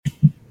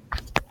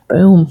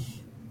Boom.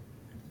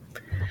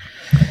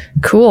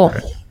 Cool.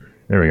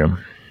 There we go.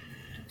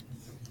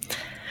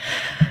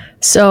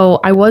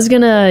 So I was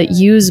going to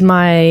use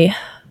my...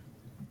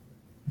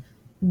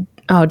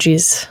 Oh,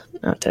 geez.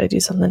 Oh, did I do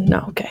something?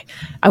 No, okay.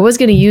 I was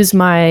going to use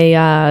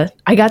my...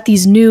 I got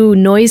these new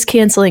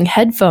noise-canceling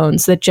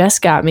headphones that Jess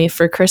got me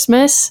for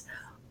Christmas.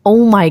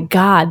 Oh my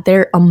God,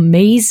 they're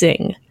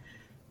amazing.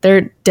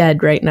 They're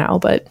dead right now,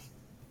 but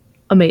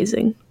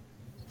amazing.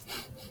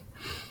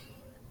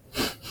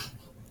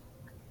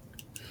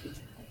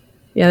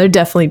 Yeah, they're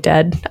definitely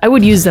dead. I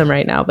would use them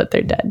right now, but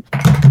they're dead.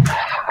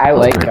 I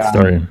like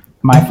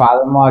my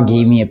father-in-law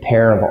gave me a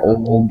pair of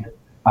old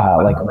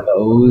like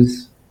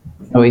Bose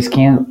noise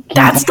can.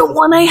 That's the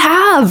one I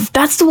have.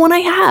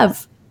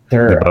 They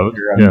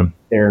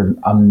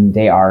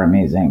are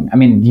amazing. I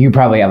mean, you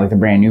probably have like the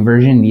brand new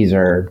version. These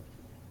are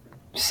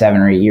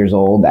 7 or 8 years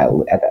old at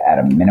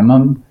a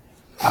minimum.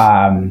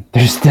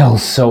 They're still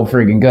so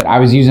freaking good. I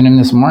was using them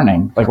this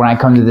morning. Like when I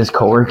come to this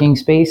co-working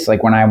space,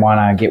 like when I want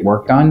to get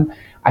work done,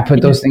 I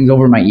put those things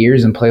over my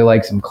ears and play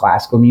like some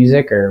classical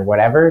music or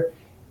whatever.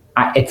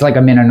 It's like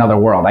I'm in another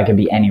world. I could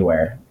be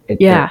anywhere.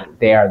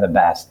 They are the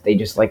best. They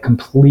just like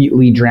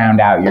completely drowned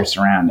out your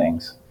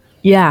surroundings.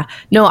 Yeah.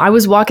 No, I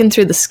was walking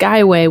through the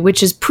Skyway,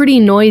 which is pretty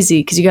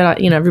noisy because you got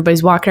to,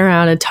 everybody's walking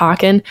around and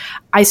talking.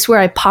 I swear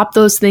I popped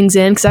those things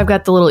in because I've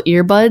got the little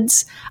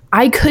earbuds.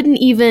 I couldn't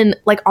even,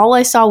 like, all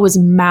I saw was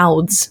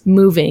mouths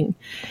moving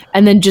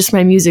and then just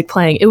my music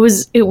playing. It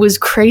was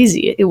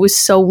crazy. It was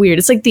so weird.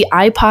 It's like the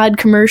iPod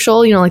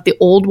commercial, like the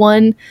old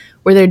one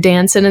where they're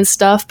dancing and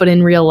stuff, but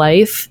in real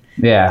life.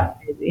 Yeah.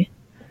 Crazy.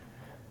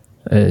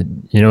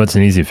 What's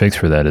an easy fix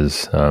for that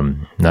is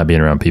not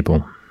being around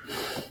people.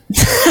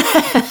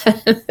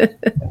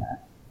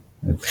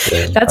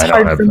 That's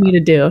hard for me to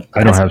do.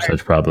 I don't have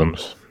such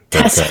problems.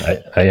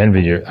 I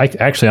envy you.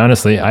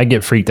 Honestly, I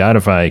get freaked out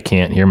if I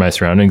can't hear my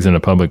surroundings in a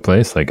public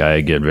place. Like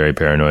I get very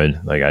paranoid.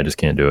 Like I just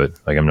can't do it.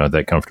 Like I'm not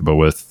that comfortable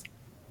with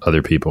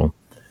other people.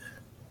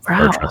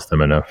 Wow. Or trust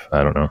them enough.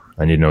 I don't know.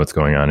 I need to know what's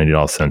going on. I need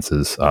all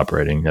senses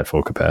operating at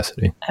full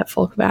capacity.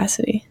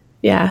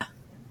 Yeah.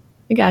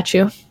 I got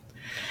you.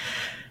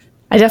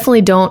 I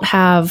definitely don't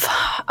have,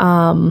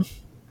 I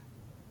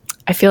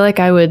feel like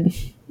I would,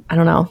 I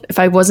don't know, if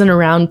I wasn't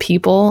around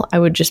people, I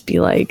would just be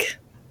like,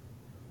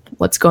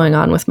 what's going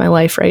on with my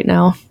life right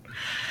now?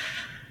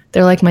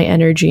 They're like my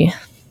energy.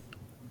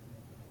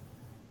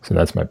 So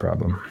that's my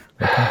problem.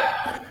 Okay.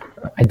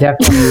 I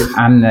definitely,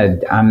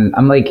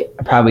 I'm like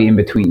probably in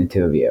between the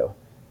two of you.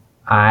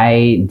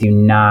 I do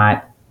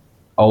not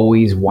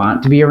always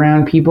want to be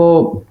around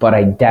people, but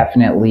I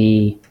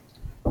definitely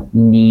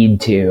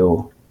need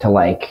to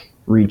like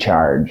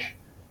recharge.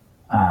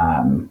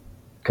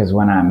 Because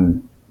when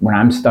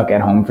I'm stuck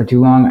at home for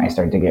too long, I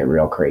start to get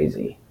real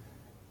crazy.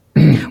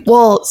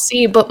 Well,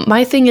 see, but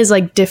my thing is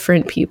like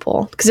different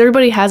people, because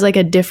everybody has like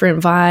a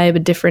different vibe, a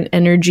different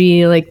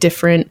energy, like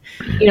different,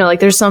 like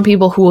there's some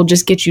people who will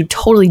just get you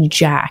totally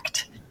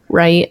jacked,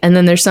 right? And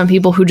then there's some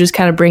people who just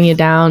kind of bring you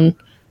down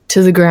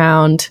to the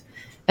ground.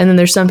 And then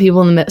there's some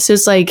people in the middle. So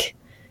it's like,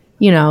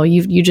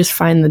 you just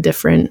find the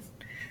different,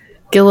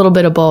 get a little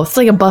bit of both. It's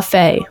like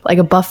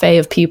a buffet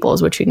of people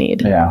is what you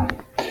need. Yeah.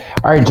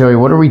 All right, Joey,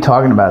 what are we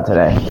talking about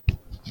today?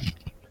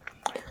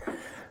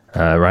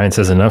 Ryan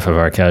says enough of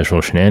our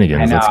casual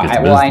shenanigans. I know. Let's get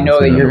to business. I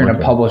know that you're going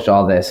to publish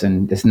all this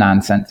and this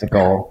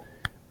nonsensical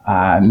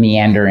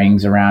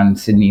meanderings around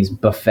Sydney's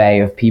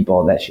buffet of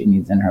people that she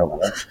needs in her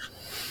life.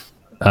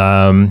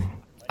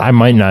 I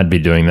might not be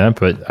doing that,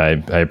 but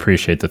I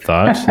appreciate the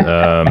thought.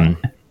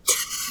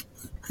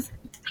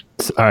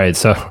 All right,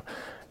 so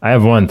I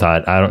have one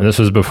thought. This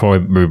was before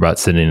we brought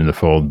Sydney into the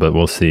fold, but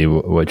we'll see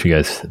what you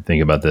guys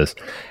think about this.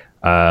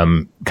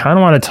 Kind of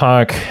want to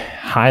talk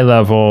high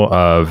level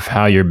of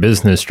how your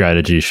business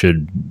strategy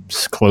should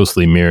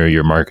closely mirror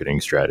your marketing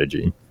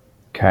strategy.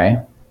 Okay.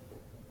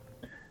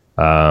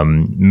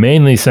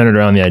 Mainly centered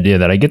around the idea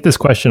that I get this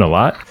question a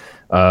lot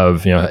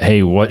of,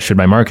 hey, what should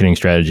my marketing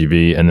strategy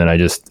be? And then I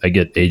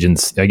get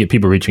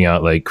people reaching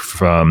out, like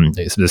from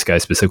this guy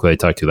specifically I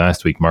talked to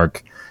last week,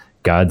 Mark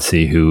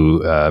Godsey,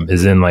 who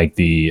is in like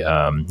the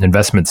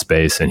investment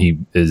space, and he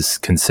is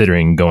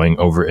considering going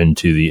over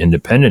into the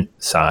independent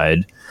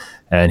side.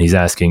 And he's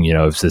asking,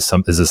 is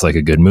this like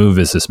a good move?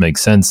 Does this make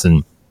sense?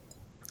 And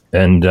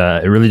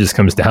it really just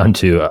comes down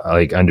to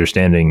like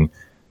understanding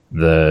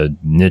the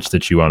niche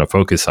that you want to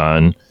focus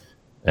on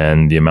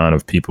and the amount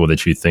of people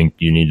that you think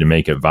you need to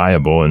make it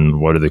viable,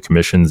 and what are the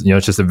commissions.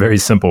 It's just a very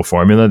simple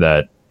formula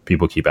that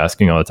people keep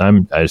asking all the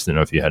time. I just didn't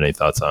know if you had any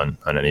thoughts on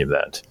any of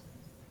that.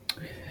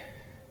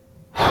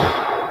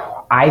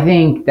 I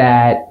think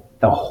that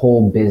the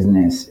whole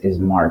business is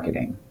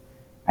marketing.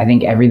 I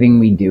think everything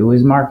we do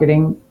is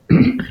marketing.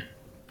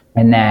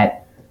 And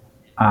that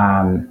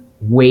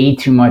way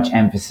too much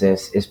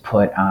emphasis is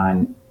put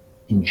on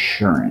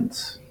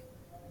insurance.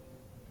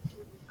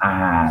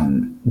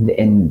 And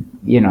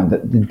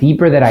the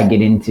deeper that I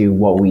get into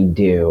what we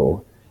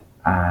do,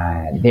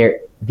 the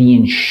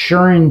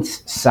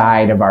insurance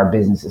side of our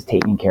business is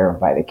taken care of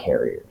by the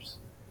carriers.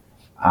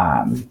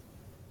 And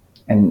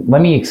And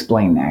let me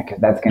explain that, because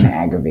that's going to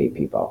aggravate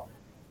people.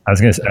 I was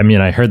going to say, I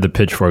mean, I heard the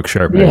pitchfork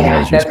sharpening.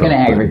 Yeah, that's going to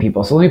aggravate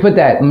people. So let me put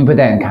that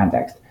in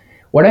context.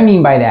 What I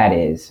mean by that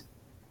is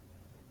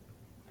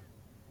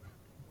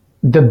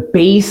the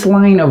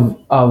baseline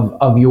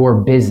of your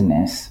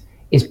business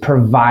is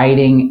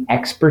providing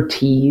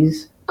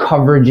expertise,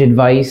 coverage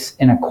advice,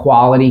 and a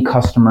quality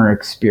customer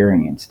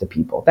experience to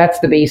people. That's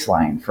the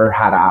baseline for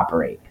how to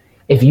operate.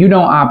 If you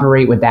don't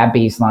operate with that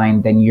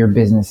baseline, then your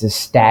business is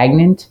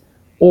stagnant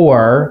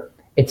or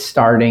it's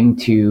starting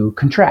to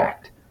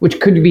contract, which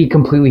could be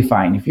completely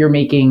fine. If you're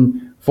making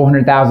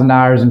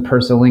 $400,000 in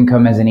personal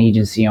income as an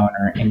agency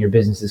owner and your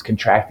business is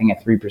contracting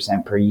at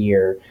 3% per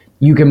year,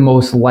 you can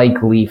most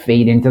likely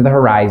fade into the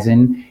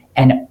horizon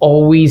and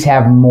always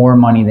have more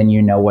money than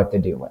you know what to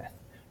do with,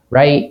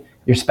 right?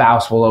 Your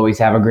spouse will always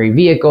have a great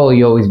vehicle.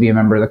 You'll always be a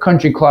member of the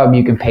country club.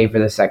 You can pay for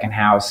the second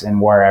house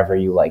and wherever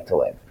you like to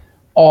live.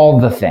 All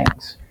the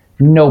things,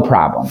 no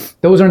problem.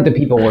 Those aren't the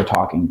people we're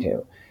talking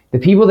to. The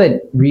people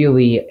that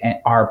really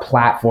our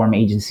platform,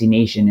 Agency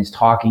Nation, is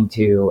talking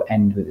to,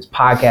 and who this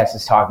podcast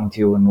is talking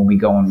to, and when we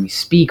go and we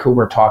speak, who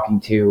we're talking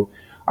to,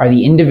 are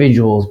the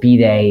individuals, be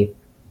they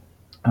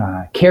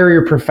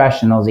carrier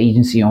professionals,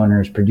 agency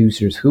owners,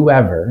 producers,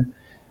 whoever,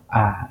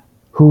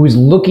 who is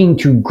looking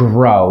to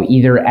grow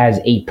either as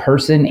a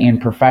person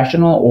and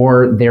professional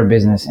or their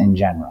business in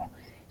general.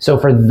 So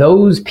for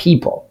those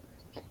people,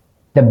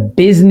 the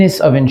business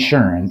of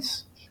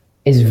insurance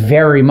is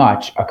very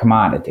much a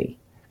commodity.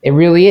 It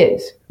really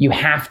is. You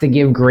have to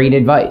give great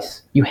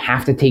advice. You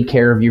have to take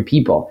care of your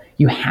people.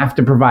 You have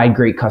to provide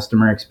great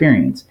customer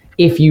experience.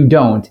 If you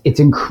don't, it's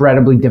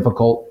incredibly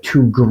difficult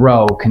to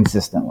grow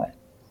consistently.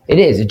 It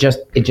is. It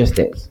just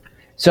is.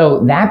 So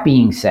that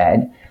being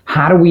said,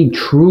 how do we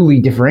truly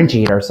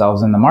differentiate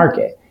ourselves in the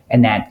market?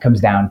 And that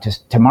comes down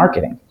to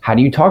marketing. How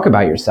do you talk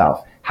about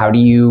yourself? How do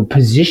you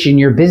position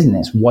your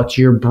business? What's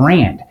your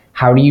brand?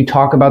 How do you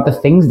talk about the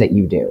things that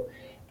you do?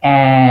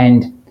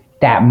 And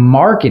that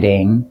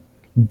marketing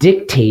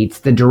dictates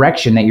the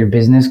direction that your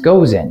business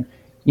goes in.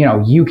 You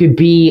know, you could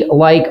be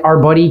like our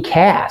buddy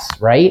Cass,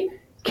 right?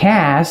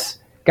 Cass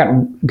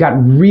got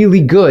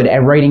really good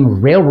at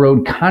writing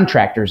railroad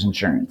contractors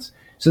insurance.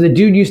 So the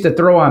dude used to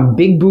throw on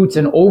big boots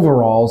and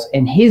overalls,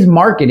 and his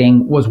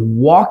marketing was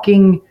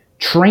walking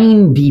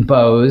train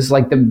depots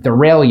like the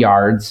rail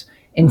yards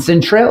in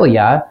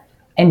Centralia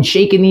and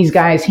shaking these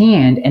guys'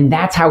 hand, and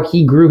that's how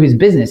he grew his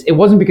business. It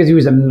wasn't because he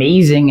was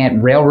amazing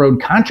at railroad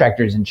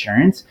contractors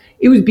insurance.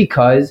 It was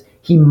because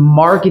he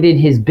marketed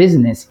his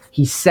business.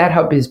 He set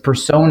up his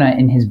persona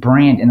and his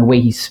brand and the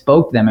way he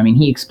spoke to them. I mean,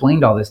 he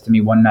explained all this to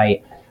me one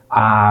night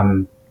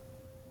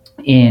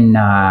in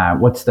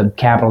what's the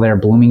capital there?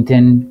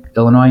 Bloomington,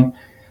 Illinois.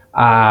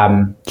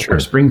 Sure. Or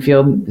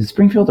Springfield. Is it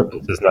Springfield? Or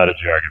this is not a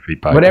geography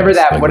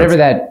podcast. Whatever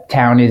that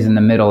town is in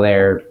the middle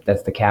there,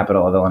 that's the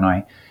capital of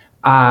Illinois.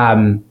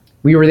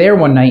 We were there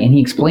one night and he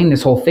explained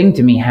this whole thing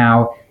to me,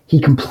 how he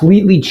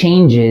completely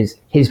changes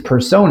his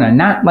persona,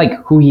 not like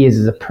who he is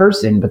as a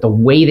person, but the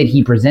way that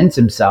he presents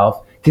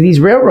himself to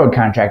these railroad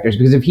contractors.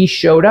 Because if he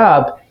showed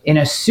up in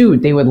a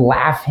suit, they would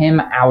laugh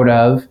him out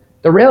of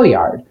the rail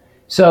yard.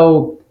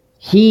 So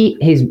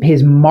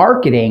his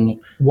marketing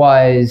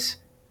was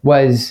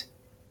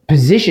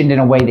positioned in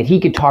a way that he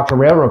could talk to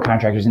railroad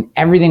contractors, and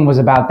everything was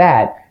about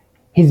that.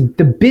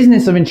 The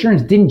business of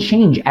insurance didn't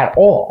change at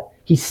all.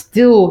 He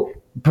still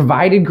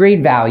provided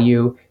great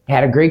value,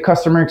 had a great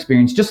customer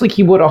experience, just like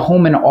he would a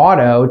home and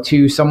auto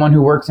to someone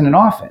who works in an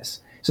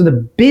office. So the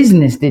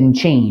business didn't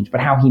change,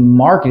 but how he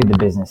marketed the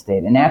business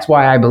did. And that's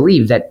why I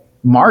believe that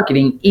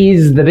marketing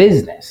is the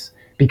business,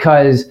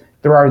 because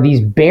there are these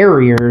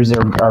barriers,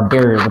 or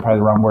barriers are probably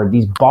the wrong word,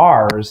 these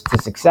bars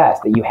to success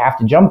that you have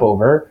to jump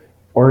over,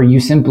 or you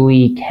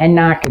simply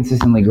cannot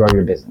consistently grow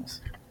your business.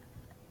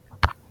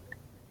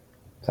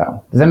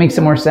 So does that make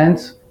some more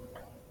sense?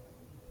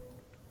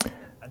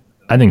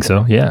 I think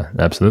so. Yeah,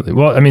 absolutely.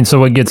 Well, I mean, so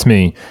what gets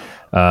me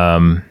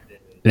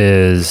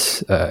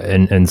is,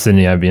 and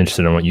Sydney, I'd be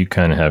interested in what you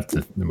kind of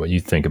what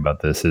you think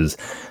about this is,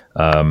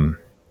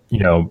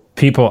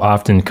 people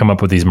often come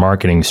up with these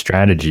marketing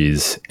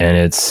strategies,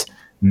 and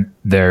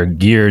they're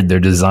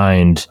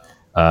designed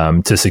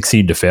to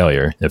succeed to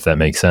failure, if that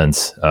makes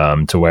sense,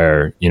 to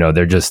where,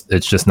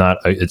 it's just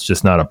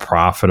not a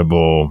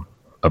profitable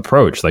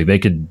approach. Like, they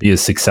could be as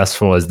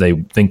successful as they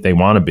think they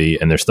want to be,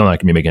 and they're still not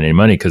going to be making any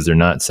money because they're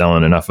not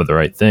selling enough of the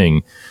right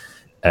thing.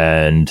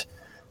 And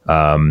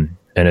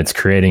it's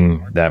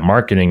creating that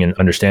marketing and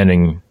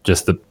understanding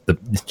just the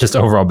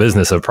overall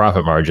business of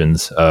profit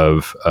margins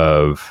of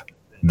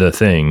the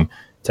thing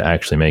to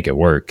actually make it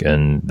work.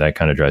 And that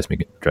kind of drives me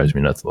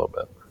nuts a little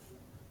bit.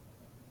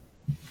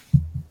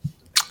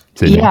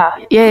 Sydney?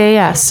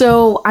 Yeah.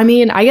 So, I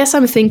mean, I guess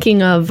I'm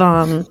thinking of,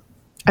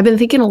 I've been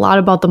thinking a lot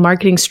about the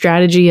marketing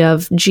strategy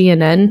of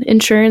G&N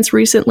Insurance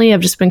recently.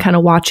 I've just been kind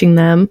of watching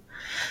them.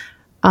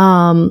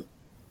 First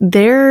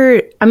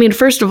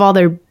of all,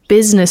 their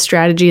business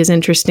strategy is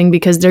interesting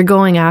because they're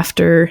going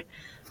after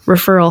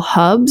referral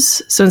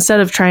hubs. So instead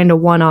of trying to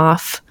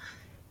one-off,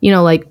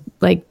 like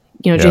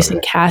Jason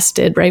Cass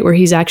did, right? Where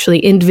he's actually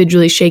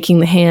individually shaking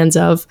the hands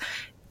of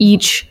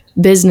each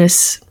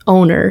business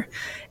owner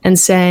and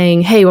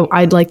saying, hey, well,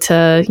 I'd like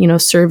to,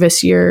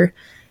 service your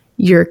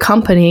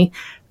company.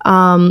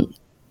 They're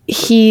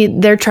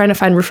trying to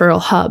find referral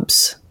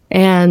hubs.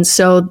 And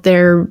so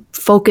they're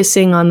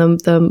focusing on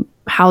the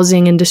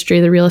housing industry,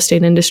 the real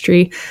estate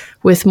industry,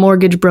 with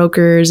mortgage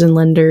brokers and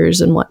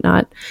lenders and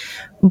whatnot.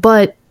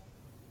 But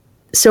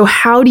so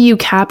how do you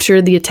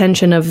capture the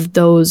attention of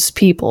those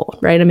people,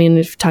 right? I mean,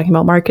 if you're talking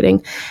about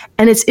marketing.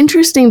 And it's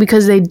interesting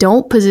because they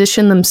don't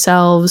position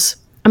themselves.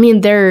 I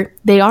mean,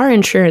 they are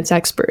insurance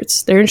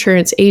experts. They're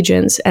insurance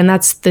agents, and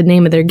that's the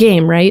name of their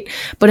game, right?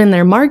 But in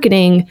their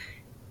marketing,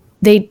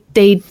 they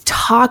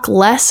talk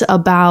less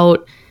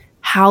about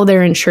how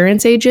they're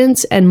insurance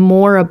agents and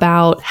more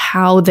about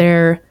how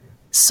they're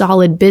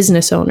solid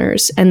business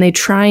owners. And they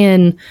try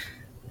and,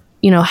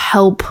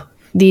 help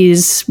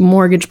these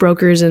mortgage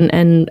brokers and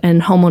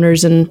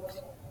homeowners and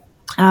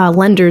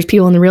lenders,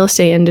 people in the real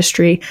estate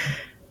industry,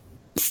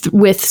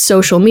 with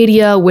social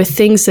media, with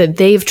things that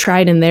they've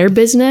tried in their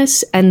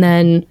business, and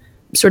then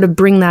sort of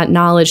bring that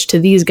knowledge to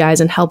these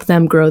guys and help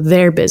them grow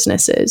their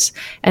businesses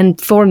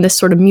and form this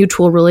sort of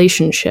mutual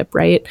relationship,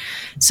 right?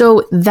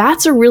 So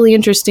that's a really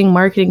interesting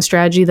marketing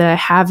strategy that I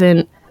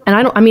haven't,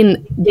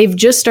 and they've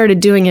just started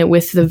doing it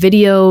with the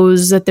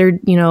videos that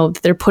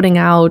they're putting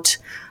out,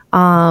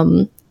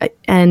 they're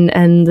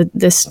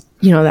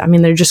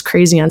just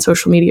crazy on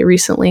social media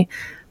recently.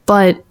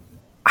 But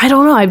I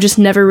don't know, I've just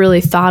never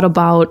really thought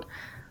about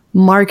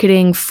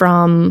marketing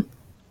from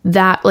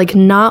that, like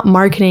not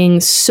marketing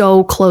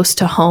so close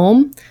to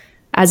home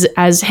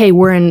as hey,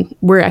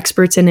 we're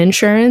experts in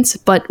insurance,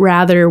 but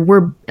rather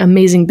we're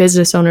amazing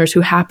business owners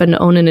who happen to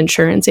own an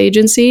insurance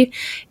agency,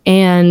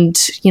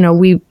 and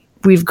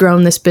we've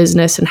grown this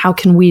business, and how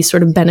can we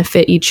sort of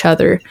benefit each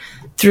other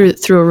through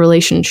a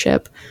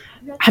relationship.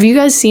 Have you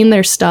guys seen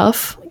their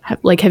stuff?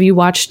 Have you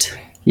watched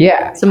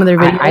some of their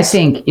videos? I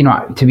think,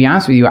 to be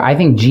honest with you, I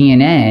think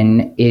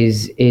GNN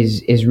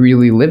is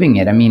really living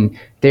it. I mean,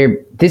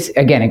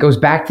 it goes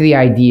back to the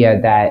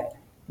idea that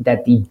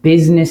the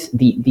business,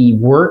 the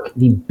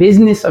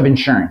business of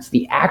insurance,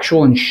 the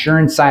actual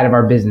insurance side of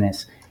our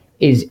business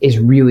is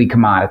really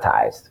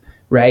commoditized,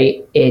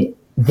 right?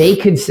 They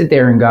could sit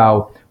there and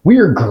go, we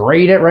are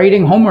great at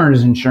writing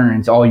homeowners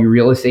insurance. All you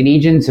real estate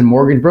agents and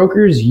mortgage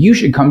brokers, you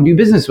should come do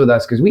business with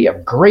us because we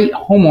have great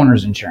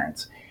homeowners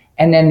insurance.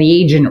 And then the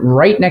agent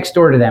right next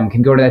door to them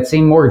can go to that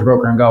same mortgage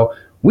broker and go,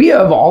 we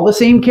have all the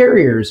same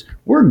carriers.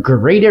 We're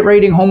great at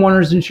writing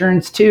homeowners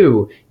insurance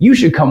too. You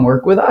should come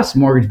work with us,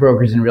 mortgage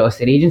brokers and real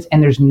estate agents.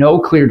 And there's no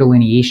clear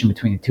delineation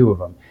between the two of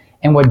them.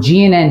 And what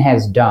GNN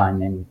has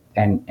done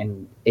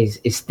and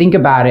is think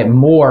about it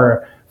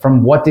more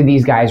from what do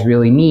these guys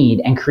really need,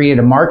 and created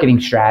a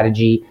marketing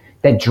strategy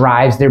that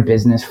drives their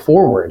business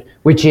forward,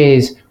 which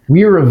is,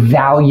 we're a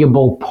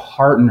valuable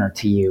partner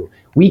to you.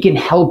 We can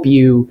help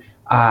you.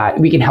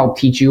 We can help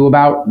teach you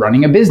about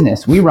running a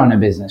business. We run a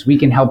business. We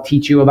can help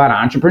teach you about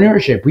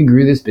entrepreneurship. We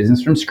grew this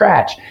business from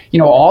scratch.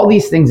 All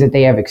these things that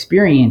they have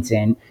experience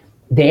in,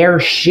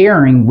 they're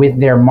sharing with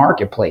their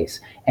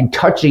marketplace and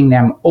touching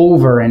them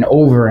over and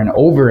over and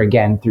over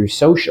again through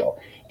social.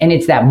 And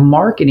it's that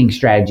marketing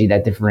strategy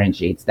that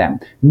differentiates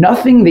them.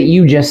 Nothing that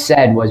you just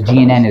said was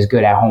GNN is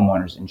good at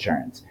homeowners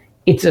insurance.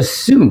 It's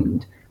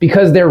assumed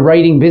because they're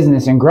writing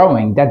business and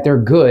growing that they're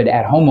good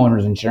at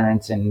homeowners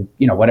insurance and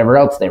whatever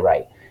else they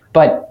write.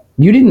 But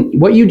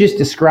what you just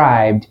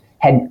described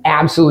had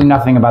absolutely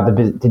nothing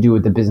to do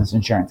with the business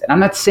insurance. And I'm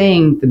not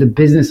saying that the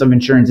business of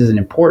insurance isn't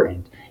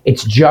important.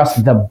 It's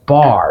just the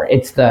bar.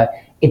 It's the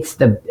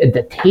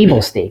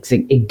table stakes.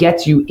 It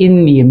gets you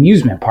in the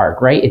amusement park,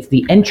 right? It's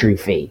the entry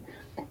fee.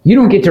 You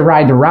don't get to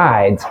ride the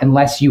rides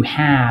unless you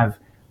have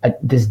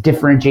this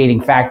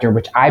differentiating factor,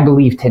 which I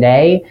believe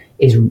today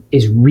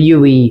is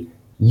really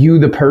you,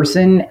 the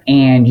person,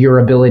 and your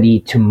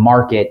ability to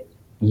market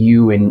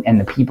you and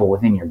the people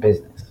within your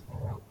business.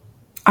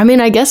 I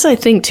mean, I guess I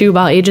think too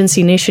about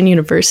Agency Nation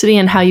University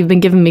and how you've been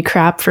giving me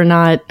crap for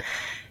not,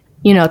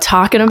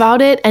 talking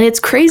about it. And it's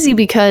crazy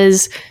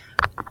because,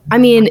 I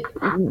mean,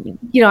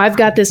 I've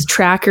got this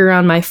tracker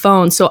on my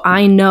phone, so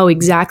I know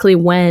exactly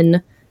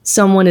when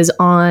someone is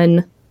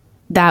on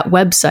that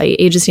website,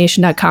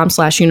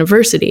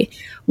 agencynation.com/university.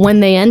 When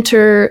they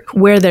enter,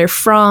 where they're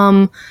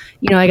from,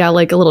 I got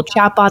like a little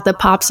chatbot that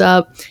pops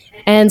up.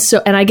 And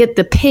I get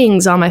the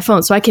pings on my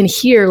phone. So I can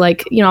hear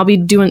I'll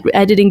be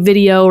editing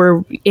video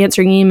or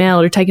answering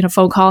email or taking a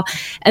phone call.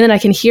 And then I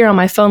can hear on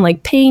my phone,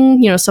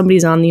 ping,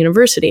 somebody's on the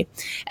university.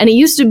 And it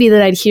used to be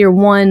that I'd hear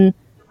one,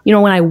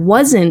 when I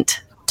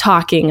wasn't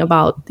talking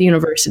about the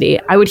university,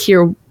 I would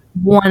hear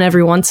one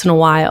every once in a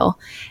while.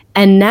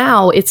 And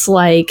now it's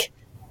like,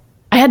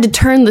 I had to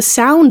turn the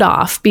sound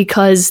off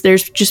because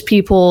there's just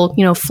people,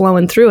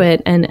 flowing through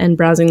it and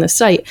browsing the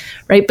site,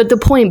 right? But the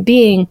point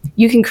being,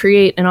 you can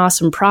create an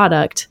awesome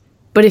product,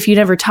 but if you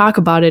never talk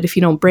about it, if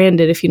you don't brand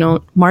it, if you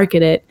don't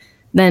market it,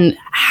 then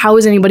how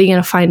is anybody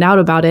going to find out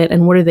about it?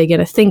 And what are they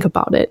going to think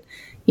about it?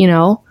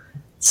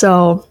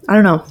 So I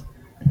don't know.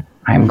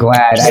 I'm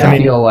glad. I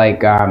feel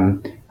like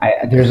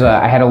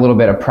I had a little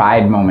bit of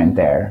pride moment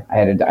there.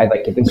 I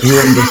like this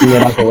room just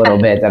lit up a little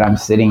bit that I'm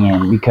sitting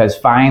in, because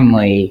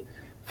finally,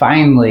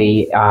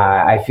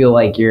 I feel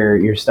like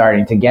you're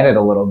starting to get it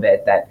a little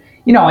bit. That,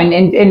 you know,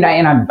 and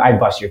I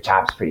bust your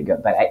chops pretty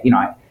good, but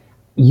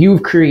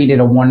you've created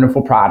a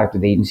wonderful product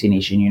with Agency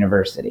Nation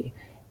University,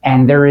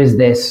 and there is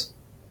this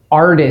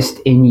artist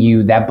in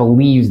you that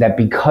believes that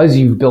because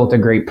you've built a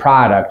great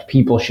product,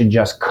 people should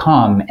just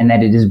come, and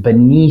that it is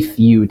beneath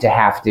you to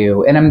have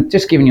to. And I'm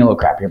just giving you a little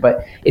crap here,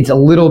 but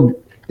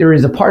there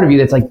is a part of you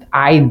that's like,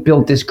 I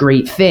built this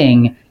great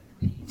thing.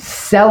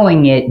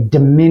 Selling it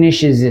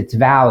diminishes its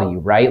value,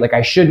 right? Like,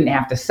 I shouldn't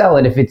have to sell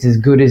it if it's as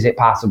good as it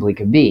possibly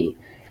could be.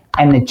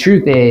 And the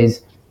truth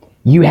is,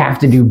 you have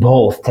to do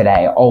both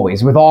today,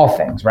 always, with all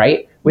things,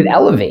 right? With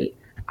Elevate,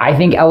 I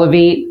think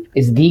Elevate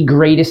is the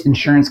greatest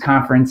insurance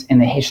conference in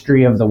the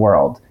history of the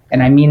world.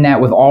 And I mean that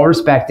with all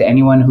respect to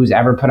anyone who's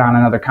ever put on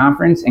another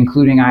conference,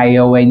 including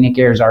IAOA. Nick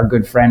Ayers, our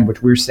good friend,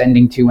 which we're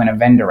sending to and a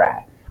vendor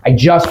at.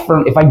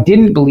 If I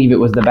didn't believe it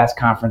was the best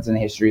conference in the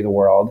history of the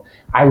world,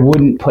 I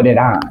wouldn't put it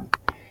on.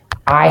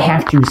 I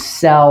have to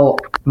sell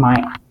my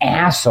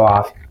ass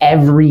off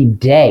every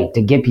day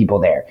to get people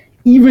there,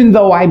 even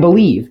though I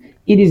believe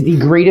it is the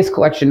greatest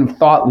collection of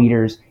thought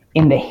leaders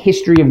in the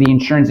history of the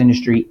insurance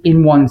industry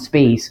in one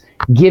space,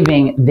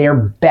 giving their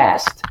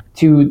best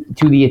to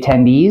the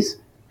attendees.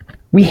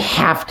 We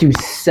have to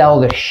sell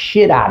the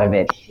shit out of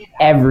it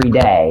every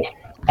day.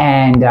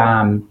 And,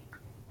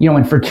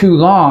 and for too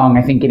long,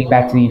 I think, getting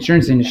back to the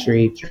insurance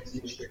industry,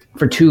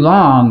 for too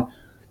long,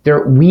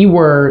 we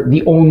were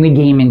the only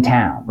game in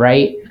town,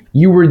 right?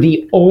 You were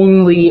the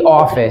only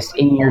office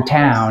in your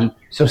town.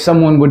 So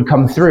someone would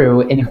come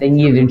through, and if they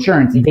needed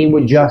insurance, they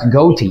would just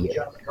go to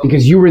you,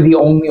 because you were the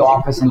only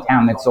office in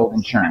town that sold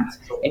insurance,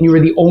 and you were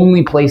the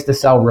only place to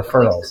sell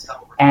referrals,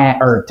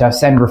 or to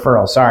send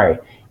referrals, sorry.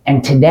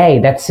 And today,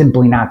 that's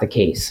simply not the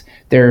case.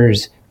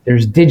 There's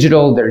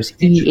digital, there's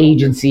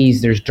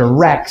e-agencies, there's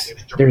directs,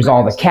 there's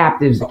all the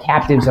captives. The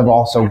captives have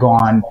also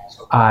gone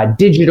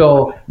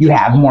digital. You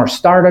have more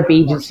startup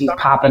agencies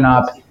popping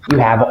up. You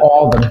have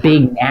all the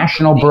big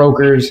national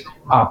brokers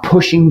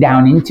pushing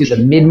down into the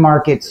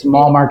mid-market,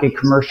 small market,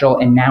 commercial,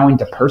 and now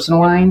into personal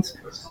lines.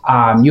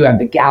 You have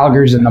the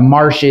Gallaghers and the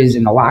Marshes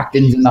and the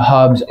Locktons and the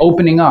Hubs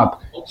opening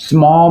up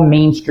small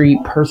Main Street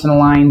personal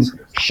lines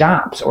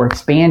shops, or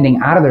expanding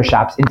out of their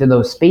shops into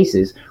those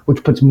spaces,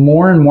 which puts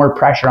more and more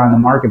pressure on the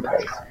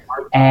marketplace.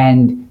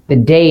 And the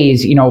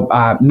days,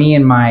 me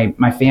and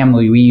my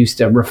family, we used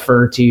to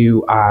refer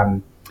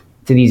to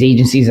these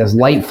agencies as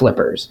light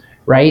flippers,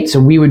 right? So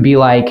we would be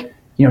like,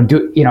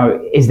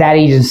 is that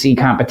agency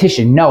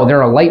competition? No,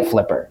 they're a light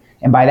flipper.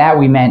 And by that,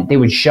 we meant they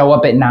would show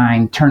up at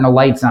 9, turn the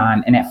lights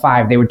on, and at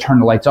 5, they would turn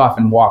the lights off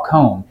and walk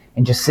home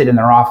and just sit in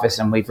their office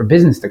and wait for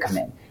business to come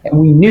in. And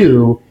we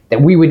knew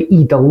that we would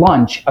eat the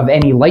lunch of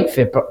any light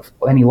flipper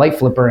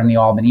in the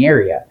Albany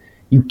area.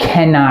 You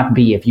cannot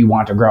be, if you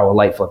want to grow, a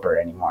light flipper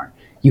anymore.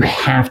 You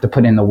have to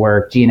put in the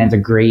work. GNN's a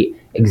great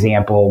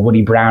example.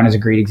 Woody Brown is a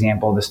great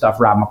example. The stuff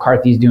Rob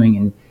McCarthy's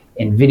doing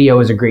in video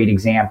is a great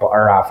example,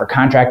 or for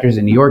contractors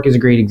in New York is a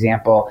great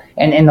example.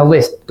 And the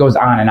list goes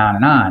on and on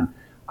and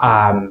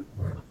on.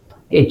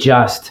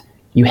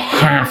 You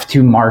have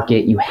to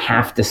market, you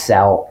have to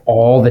sell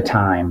all the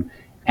time.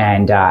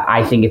 And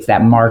I think it's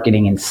that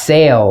marketing and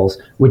sales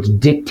which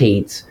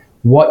dictates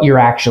what you're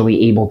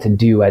actually able to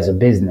do as a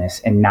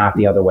business, and not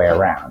the other way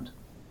around.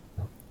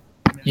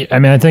 Yeah, I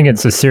mean, I think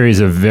it's a series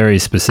of very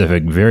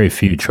specific, very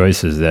few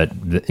choices that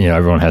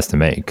everyone has to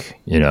make.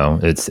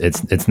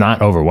 It's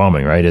not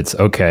overwhelming, right? It's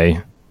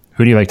okay.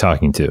 Who do you like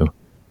talking to?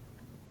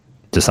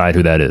 Decide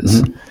who that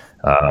is.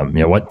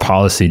 Mm-hmm. What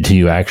policy do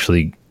you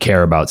actually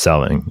care about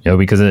selling?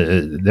 Because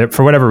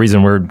for whatever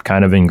reason, we're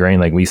kind of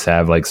ingrained, like we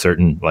have like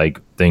certain like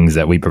things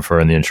that we prefer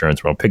in the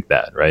insurance world. Pick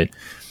that, right?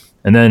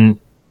 And then,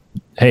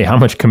 hey, how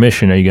much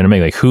commission are you going to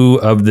make? Like, who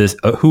of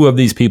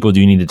these people do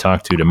you need to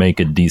talk to make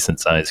a decent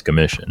sized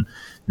commission?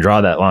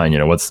 Draw that line.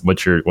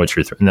 What's your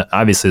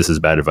obviously this is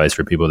bad advice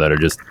for people that are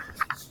just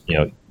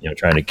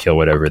trying to kill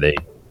whatever they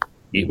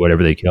eat,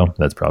 whatever they kill.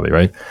 That's probably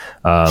right.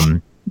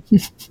 And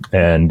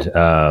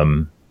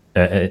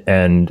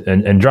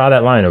draw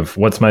that line of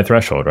what's my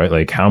threshold, right?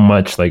 Like, how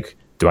much, like,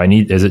 do I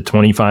need? Is it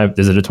 25?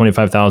 Is it a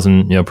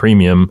 25,000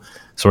 premium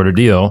sort of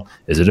deal?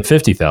 Is it a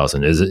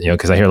 50,000? Is it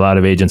because I hear a lot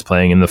of agents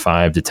playing in the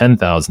 5 to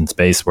 10,000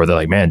 space where they're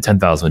like, man,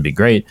 10,000 would be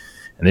great,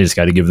 and they just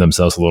got to give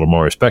themselves a little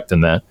more respect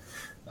than that.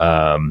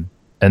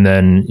 And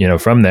then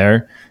from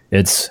there,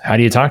 it's how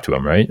do you talk to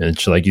them, right? And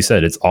it's like you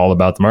said, it's all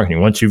about the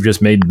marketing. Once you've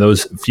just made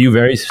those few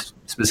very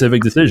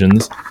specific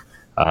decisions.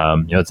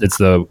 It's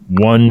the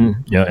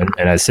one, and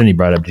as Cindy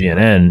brought up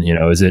GNN,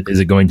 is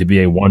it going to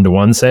be a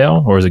one-to-one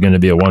sale, or is it going to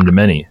be a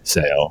one-to-many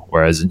sale?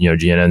 Whereas,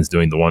 GNN's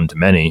doing the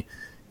one-to-many,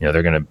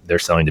 they're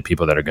selling to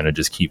people that are going to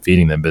just keep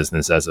feeding them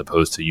business, as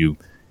opposed to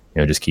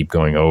just keep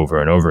going over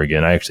and over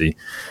again.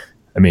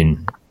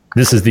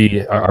 this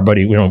is our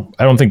buddy.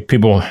 I don't think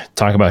people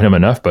talk about him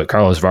enough, but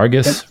Carlos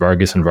Vargas,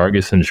 Vargas and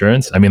Vargas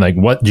Insurance. I mean, like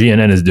what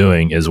GNN is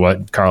doing is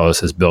what Carlos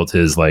has built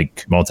his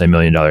like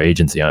multi-million-dollar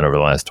agency on over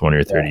the last 20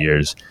 or 30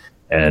 years.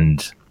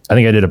 And I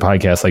think I did a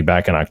podcast like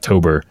back in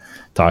October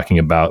talking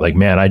about like,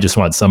 man, I just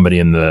want somebody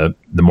in the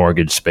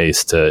mortgage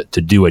space to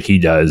do what he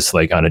does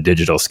like on a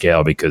digital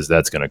scale, because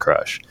that's going to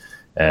crush.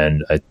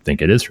 And I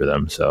think it is for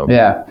them. So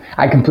yeah,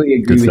 I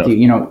completely agree with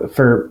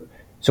you.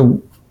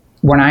 So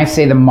when I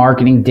say the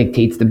marketing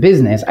dictates the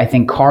business, I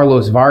think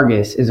Carlos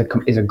Vargas is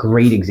a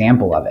great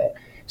example of it.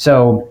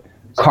 So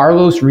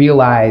Carlos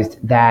realized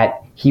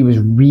that he was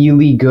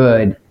really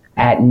good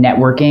at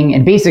networking,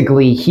 and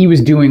basically he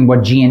was doing what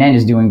GNN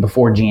is doing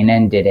before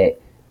GNN did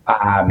it.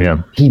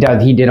 He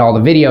did all the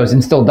videos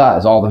and still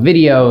does all the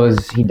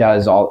videos. He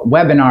does all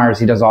webinars.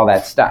 He does all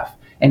that stuff.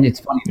 And it's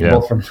funny,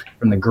 both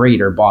from the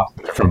greater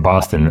Boston. From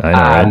Boston, I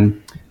know,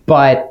 right?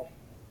 But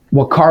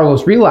what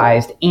Carlos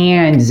realized,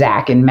 and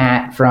Zach and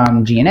Matt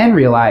from GNN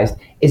realized,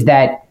 is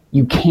that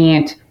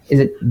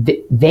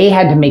they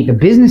had to make the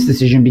business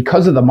decision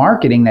because of the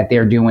marketing that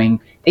they're doing.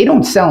 They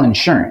don't sell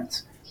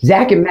insurance.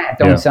 Zach and Matt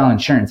don't sell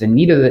insurance, and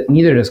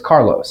neither does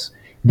Carlos.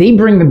 They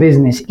bring the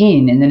business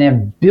in and then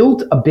have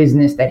built a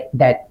business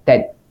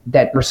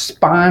that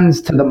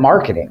responds to the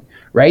marketing,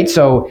 right?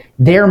 So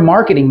their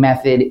marketing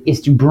method is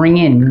to bring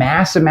in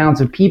mass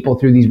amounts of people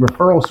through these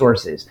referral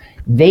sources.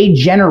 They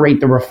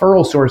generate the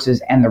referral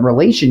sources and the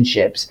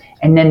relationships,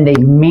 and then they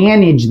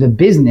manage the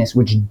business,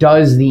 which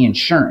does the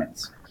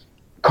insurance.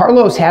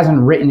 Carlos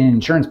hasn't written an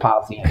insurance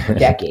policy in a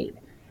decade,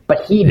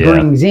 but he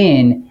brings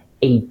in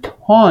a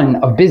ton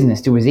of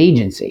business to his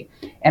agency.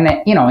 And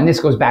and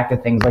this goes back to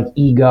things like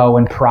ego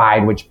and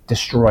pride, which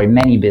destroy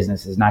many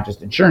businesses, not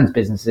just insurance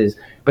businesses.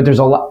 But there's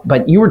a lot.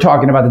 But you were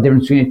talking about the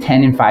difference between a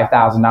 $10,000 and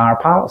 $5,000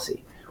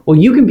 policy. Well,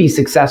 you can be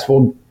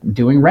successful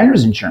doing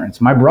renter's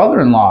insurance. My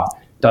brother-in-law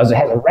has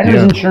a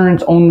renter's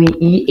insurance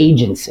only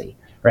agency,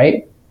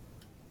 right?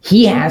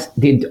 He has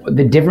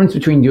the difference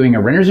between doing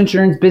a renter's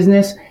insurance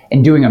business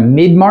and doing a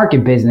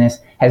mid-market business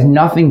has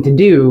nothing to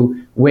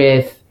do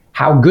with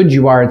how good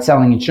you are at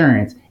selling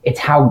insurance.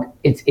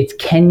 It's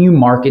can you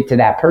market to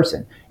that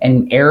person?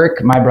 And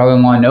Eric, my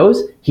brother-in-law,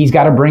 knows he's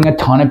got to bring a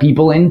ton of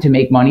people in to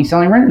make money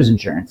selling renter's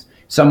insurance.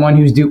 Someone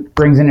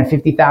brings in a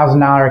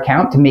 $50,000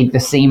 account to make the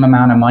same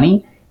amount of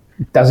money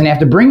doesn't have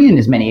to bring in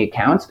as many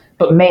accounts,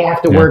 but may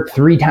have to work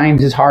 3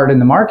 times as hard in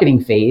the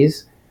marketing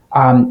phase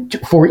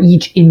for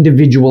each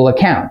individual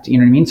account. You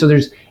know what I mean? So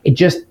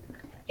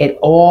it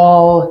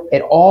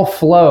all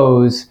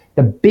flows.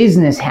 The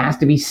business has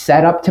to be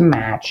set up to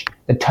match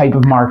the type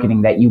of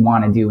marketing that you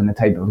want to do and the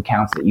type of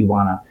accounts that you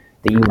want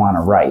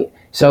to write.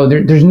 So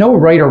there's no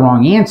right or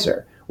wrong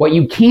answer. What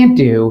you can't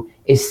do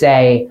is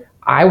say,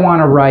 I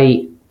want to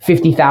write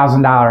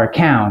 $50,000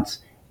 accounts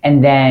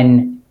and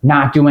then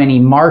not do any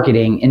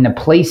marketing in the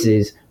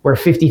places where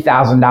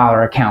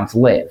 $50,000 accounts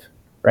live,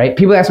 right?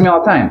 People ask me all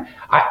the time,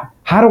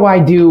 how do I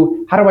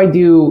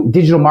do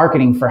digital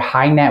marketing for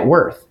high net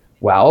worth?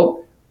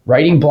 Well,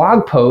 writing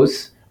blog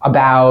posts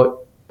about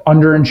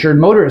underinsured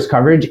motorist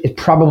coverage is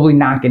probably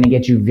not going to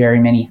get you very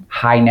many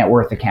high net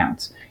worth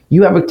accounts.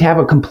 You have to have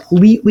a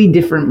completely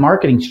different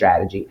marketing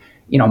strategy.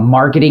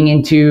 Marketing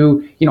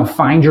into,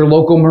 find your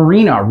local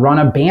marina, run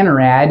a banner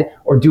ad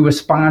or do a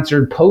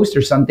sponsored post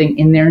or something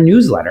in their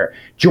newsletter.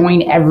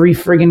 Join every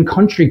friggin'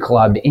 country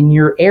club in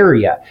your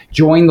area.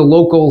 Join the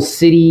local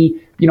city,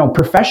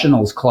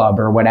 professionals club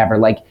or whatever.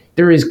 Like,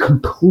 there is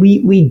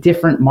completely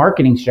different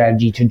marketing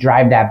strategy to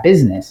drive that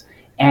business.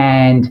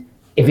 And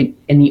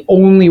the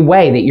only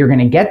way that you're going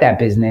to get that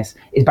business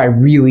is by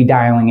really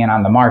dialing in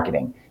on the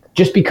marketing.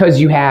 Just because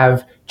you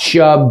have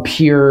Chubb,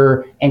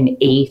 Pure, and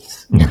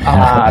Eighth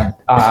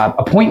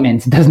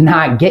appointments does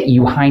not get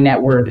you high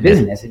net worth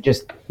business. It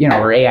just,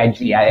 or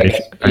AIG.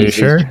 Are you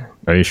sure?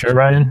 Are you sure,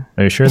 Ryan?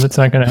 Are you sure that's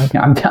not going to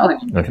happen? I'm telling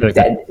you,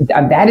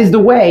 that is the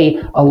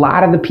way a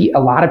lot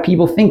of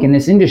people think in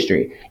this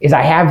industry. Is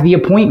I have the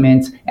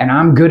appointments and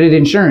I'm good at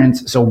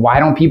insurance, so why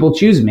don't people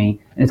choose me?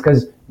 And it's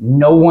because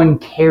no one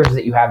cares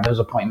that you have those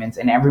appointments,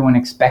 and everyone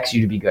expects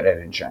you to be good at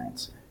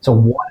insurance. So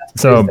what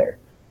is there?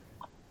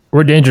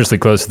 We're dangerously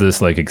close to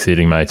this, like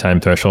exceeding my time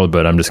threshold,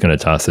 but I'm just going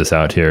to toss this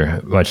out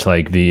here. Much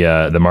like the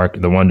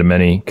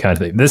one-to-many kind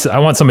of thing. I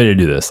want somebody to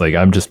do this. Like,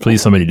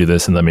 please somebody do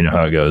this and let me know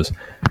how it goes.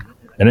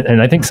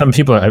 And I think some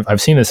people,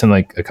 I've seen this in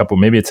like a couple,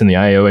 maybe it's in the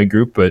IOA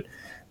group, but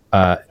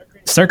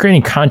start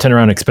creating content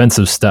around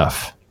expensive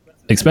stuff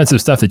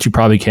that you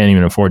probably can't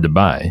even afford to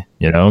buy.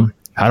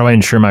 How do I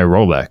insure my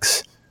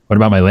Rolex? What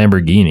about my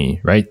Lamborghini,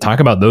 right? Talk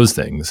about those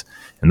things.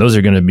 And those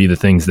are going to be the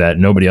things that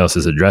nobody else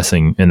is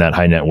addressing in that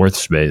high net worth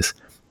space,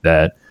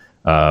 that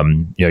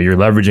you're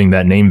leveraging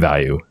that name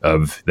value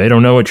of, they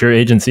don't know what your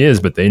agency is,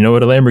 but they know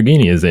what a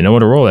Lamborghini is. They know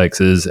what a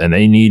Rolex is, and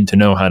they need to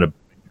know how to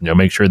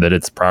make sure that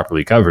it's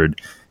properly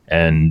covered.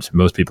 And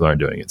most people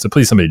aren't doing it. So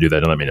please somebody do that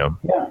and let me know.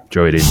 Yeah.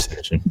 Joey at Agency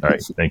Edition. All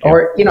right. Thank you.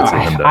 Or,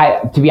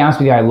 to be honest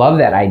with you, I love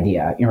that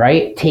idea,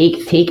 right?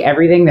 Take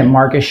everything that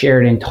Marcus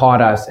Sheridan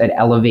taught us at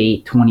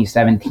Elevate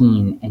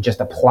 2017 and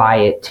just apply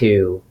it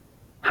to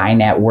high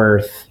net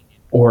worth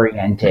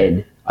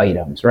oriented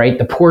items, right?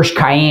 The Porsche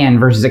Cayenne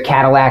versus a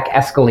Cadillac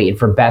Escalade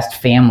for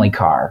best family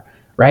car,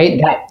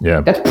 right?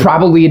 That's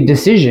probably a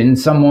decision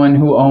someone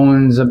who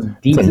owns a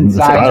decent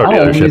sized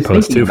home is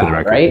thinking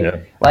about, right? Yeah.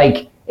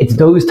 Like, it's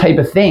those type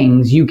of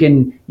things. You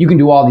can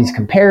do all these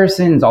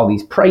comparisons, all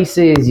these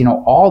prices,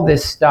 all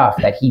this stuff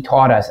that he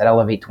taught us at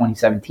Elevate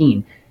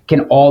 2017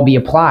 can all be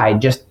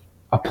applied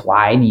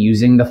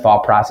using the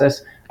thought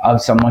process of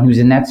someone who's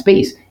in that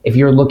space. If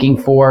you're looking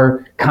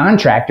for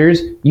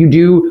contractors, you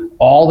do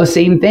all the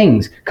same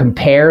things.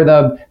 Compare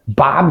the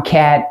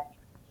Bobcat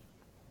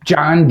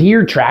John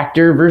Deere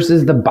tractor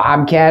versus the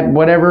Bobcat,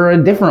 whatever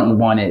a different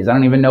one is. I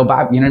don't even know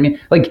Bob, you know what I mean?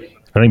 Like,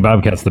 I think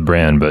Bobcat's the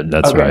brand, but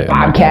that's right.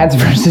 Bobcats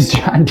versus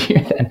John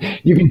Deere. Then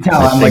you can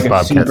tell I'm like a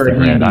Bobcat's super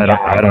handy guy.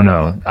 I don't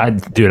know. I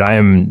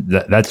am.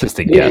 That's just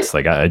a guess.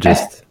 Like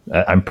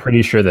I'm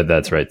pretty sure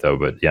that's right though.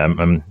 But yeah,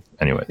 I'm.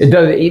 Anyways, it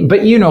does.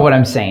 But you know what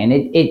I'm saying?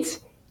 It's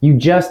you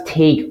just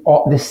take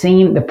all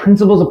the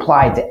principles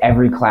apply to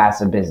every class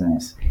of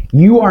business.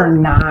 You are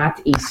not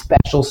a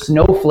special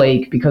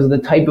snowflake because of the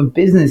type of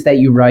business that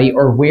you write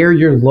or where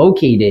you're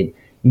located.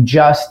 You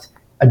just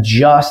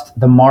adjust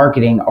the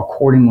marketing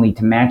accordingly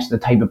to match the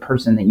type of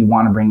person that you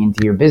want to bring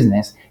into your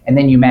business. And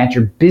then you match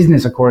your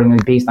business accordingly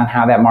based on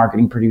how that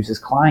marketing produces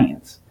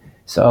clients.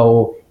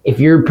 So if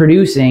you're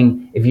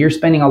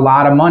spending a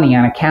lot of money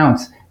on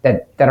accounts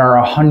that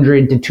are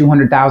 $100,000 to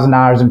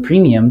 $200,000 in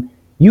premium,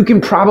 you can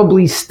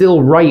probably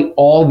still write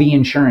all the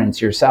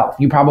insurance yourself.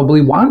 You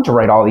probably want to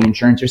write all the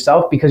insurance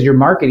yourself because your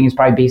marketing is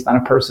probably based on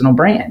a personal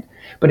brand.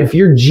 But if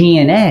you're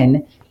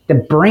GNN, the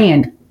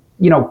brand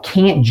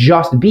can't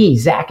just be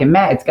Zach and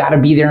Matt. It's got to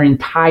be their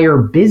entire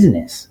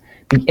business.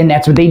 And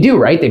that's what they do,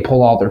 right? They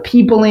pull all their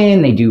people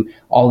in. They do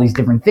all these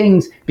different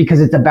things because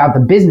it's about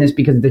the business,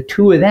 because the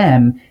two of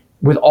them,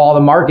 with all the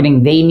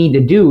marketing they need to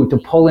do to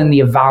pull in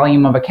the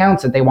volume of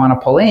accounts that they want to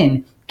pull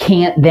in,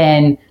 can't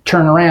then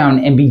turn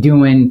around and be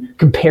doing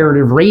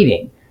comparative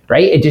rating,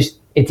 right?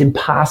 It's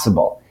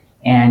impossible.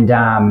 And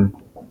that's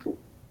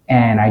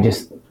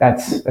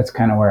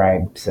kind of where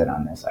I sit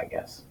on this, I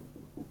guess.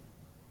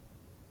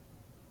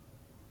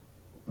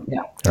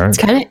 Yeah.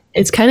 Right.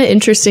 It's kind of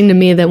interesting to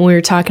me that when we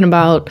were talking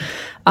about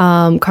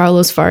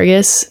Carlos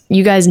Vargas,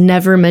 you guys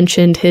never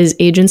mentioned his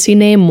agency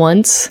name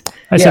once.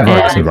 I said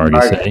Vargas and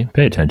Vargas.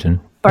 Pay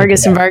attention.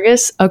 Vargas and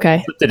Vargas.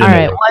 Okay. All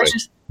right. Well,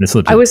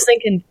 I was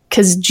thinking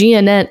because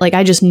GNN, like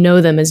I just know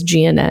them as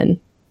GNN.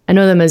 I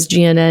know them as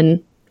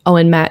GNN. Oh,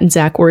 and Matt and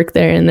Zach work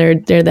there, and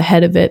they're the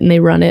head of it, and they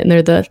run it,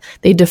 and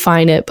they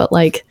define it. But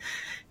like,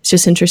 it's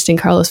just interesting.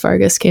 Carlos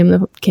Vargas came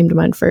to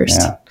mind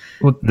first. Yeah.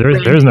 Well,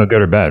 there's no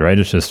good or bad, right?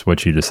 It's just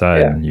what you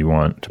decide you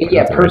want to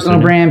put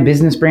personal brand,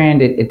 business brand,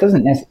 it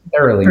doesn't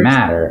necessarily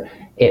matter.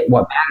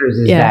 What matters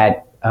is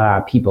that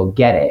people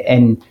get it.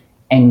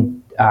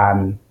 And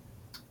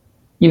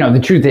the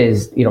truth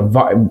is,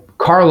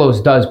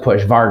 Carlos does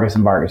push Vargas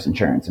and Vargas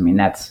Insurance. I mean,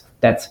 that's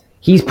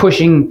he's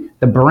pushing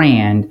the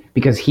brand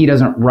because he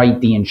doesn't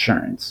write the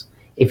insurance.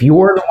 If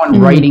you're the one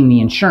writing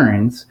the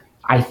insurance,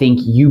 I think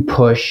you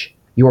push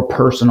your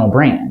personal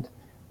brand.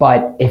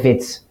 But if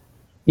it's,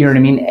 you know what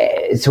I mean?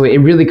 So it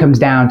really comes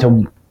down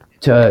to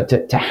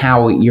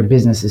how your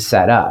business is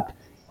set up.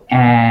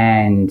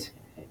 And,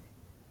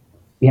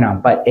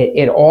 but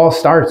it all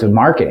starts with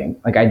marketing.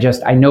 Like I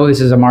know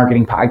this is a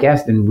marketing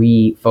podcast and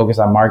we focus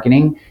on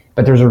marketing,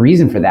 but there's a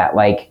reason for that.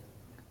 Like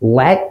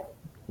let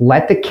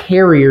the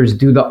carriers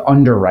do the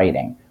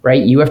underwriting,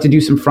 right? You have to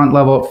do some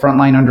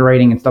frontline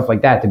underwriting and stuff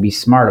like that to be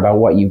smart about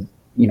what you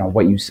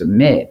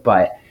submit.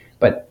 But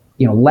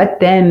let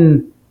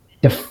them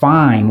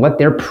let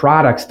their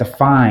products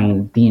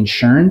define the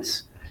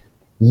insurance.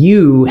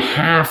 You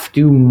have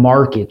to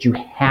market. You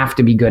have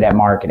to be good at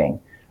marketing,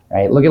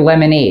 right? Look at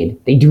Lemonade.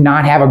 They do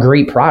not have a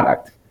great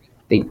product.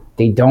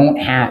 They don't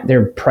have,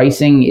 their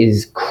pricing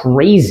is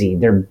crazy.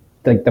 They're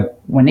like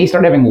when they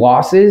start having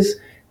losses,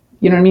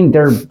 you know what I mean?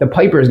 The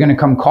piper is going to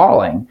come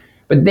calling,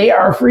 but they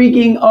are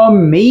freaking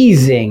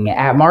amazing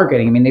at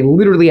marketing. I mean, they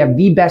literally have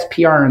the best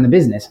PR in the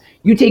business.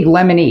 You take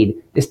Lemonade,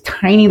 this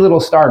tiny little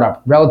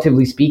startup,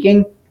 relatively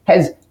speaking,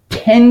 has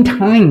 10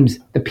 times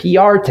the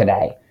PR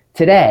today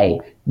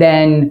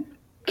than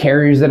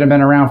carriers that have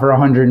been around for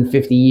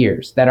 150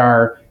 years that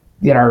are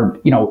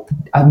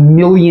a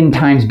million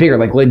times bigger,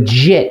 like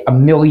legit a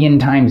million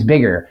times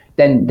bigger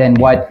than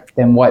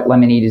what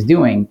Lemonade is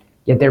doing.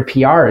 Yet their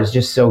PR is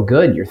just so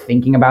good. You're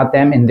thinking about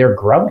them and they're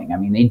growing. I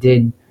mean, they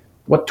did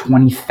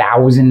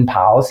 20,000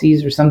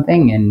 policies or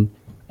something in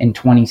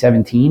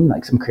 2017,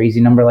 like some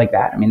crazy number like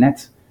that. I mean,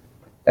 that's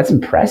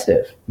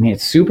impressive. I mean,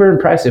 it's super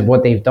impressive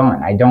what they've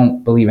done. I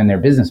don't believe in their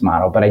business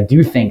model, but I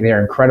do think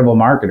they're incredible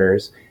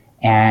marketers,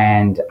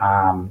 and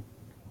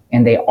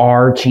they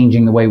are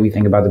changing the way we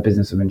think about the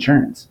business of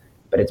insurance.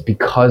 But it's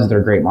because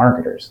they're great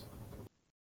marketers.